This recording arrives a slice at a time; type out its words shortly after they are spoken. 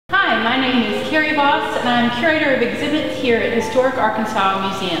my name is Carey Voss, and I'm Curator of Exhibits here at Historic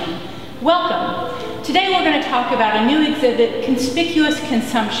Arkansas Museum. Welcome. Today we're going to talk about a new exhibit, Conspicuous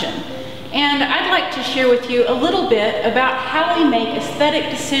Consumption. And I'd like to share with you a little bit about how we make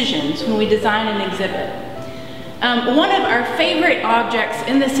aesthetic decisions when we design an exhibit. One of our favorite objects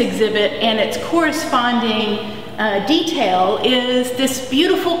in this exhibit and its corresponding detail is this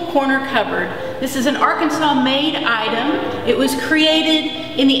beautiful corner cupboard. This is an Arkansas-made item. It was created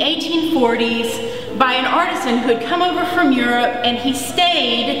in the 1840s by an artisan who had come over from Europe, and he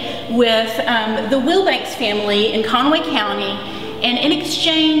stayed with the Wilbanks family in Conway County, and in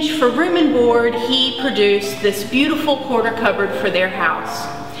exchange for room and board, he produced this beautiful corner cupboard for their house.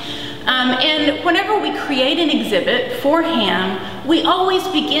 And whenever we create an exhibit for him, we always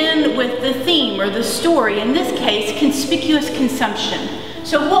begin with the theme or the story, in this case, conspicuous consumption.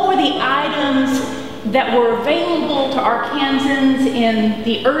 So what were the items that were available to Arkansans in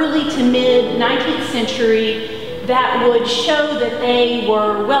the early to mid 19th century that would show that they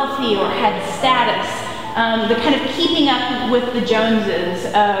were wealthy or had status, the kind of keeping up with the Joneses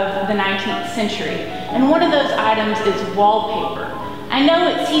of the 19th century. And one of those items is wallpaper. I know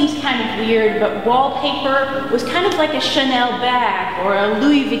it seems kind of weird, but wallpaper was kind of like a Chanel bag or a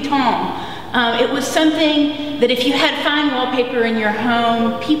Louis Vuitton. It was something that if you had fine wallpaper in your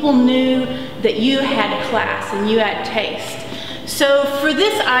home, people knew that you had class and you had taste. So for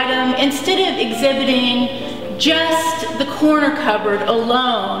this item, instead of exhibiting just the corner cupboard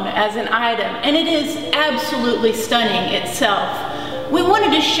alone as an item, and it is absolutely stunning itself, we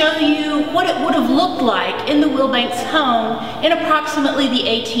wanted to show you what it would have looked like in the Wilbanks home in approximately the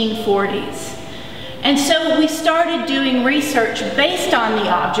 1840s. And so we started doing research based on the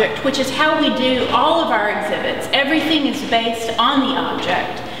object, which is how we do all of our exhibits. Everything is based on the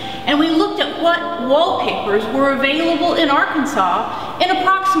object. And we looked at what wallpapers were available in Arkansas in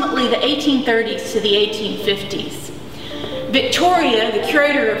approximately the 1830s to the 1850s. Victoria, the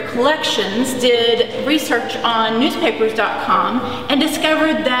curator of collections, did research on newspapers.com and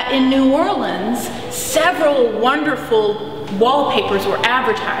discovered that in New Orleans, several wonderful wallpapers were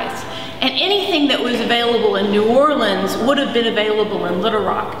advertised. And anything that was available in New Orleans would have been available in Little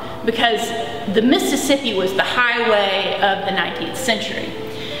Rock because the Mississippi was the highway of the 19th century.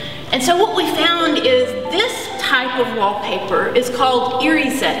 And so what we found is this type of wallpaper is called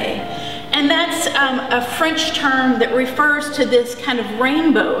irisé. And that's a French term that refers to this kind of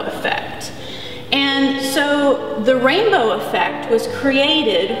rainbow effect. And so the rainbow effect was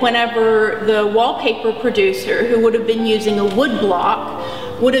created whenever the wallpaper producer, who would have been using a wood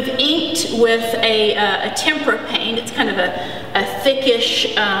block, would have inked with a tempera paint. It's kind of a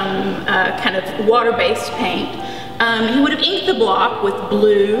thickish kind of water-based paint. He would have inked the block with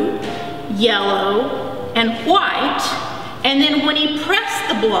blue, yellow, and white. And then when he pressed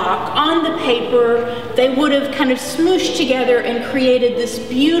the block on the paper, they would have kind of smooshed together and created this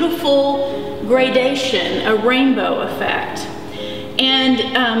beautiful gradation, a rainbow effect. And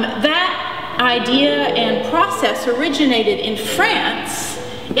that idea and process originated in France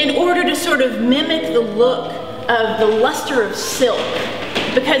in order to sort of mimic the look of the luster of silk.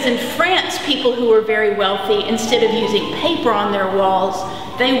 Because in France, people who were very wealthy, instead of using paper on their walls,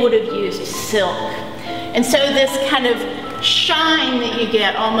 they would have used silk. And so this kind of shine that you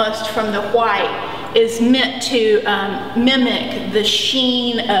get almost from the white is meant to mimic the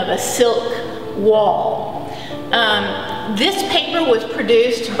sheen of a silk wall. This paper was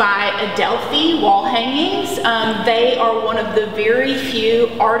produced by Adelphi Wall Hangings. They are one of the very few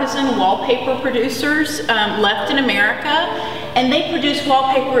artisan wallpaper producers left in America, and they produce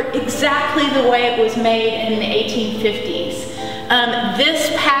wallpaper exactly the way it was made in the 1850s.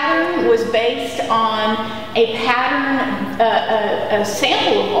 This pattern was based on a pattern, a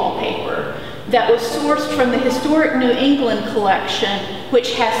sample of wallpaper that was sourced from the Historic New England collection,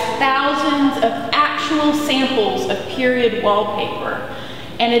 which has thousands of actual samples of period wallpaper.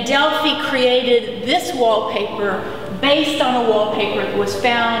 And Adelphi created this wallpaper based on a wallpaper that was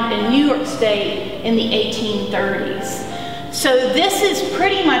found in New York State in the 1830s. So this is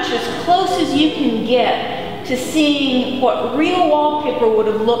pretty much as close as you can get to seeing what real wallpaper would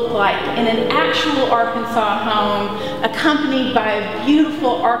have looked like in an actual Arkansas home, accompanied by a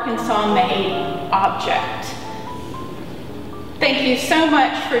beautiful Arkansas-made object. Thank you so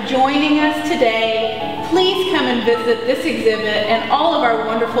much for joining us today. Please come and visit this exhibit and all of our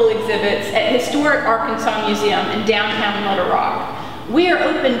wonderful exhibits at Historic Arkansas Museum in downtown Little Rock. We are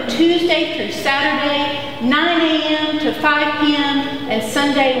open Tuesday through Saturday, 9 a.m. to 5 p.m. and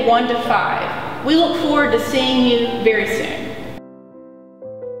Sunday 1 to 5. We look forward to seeing you very soon.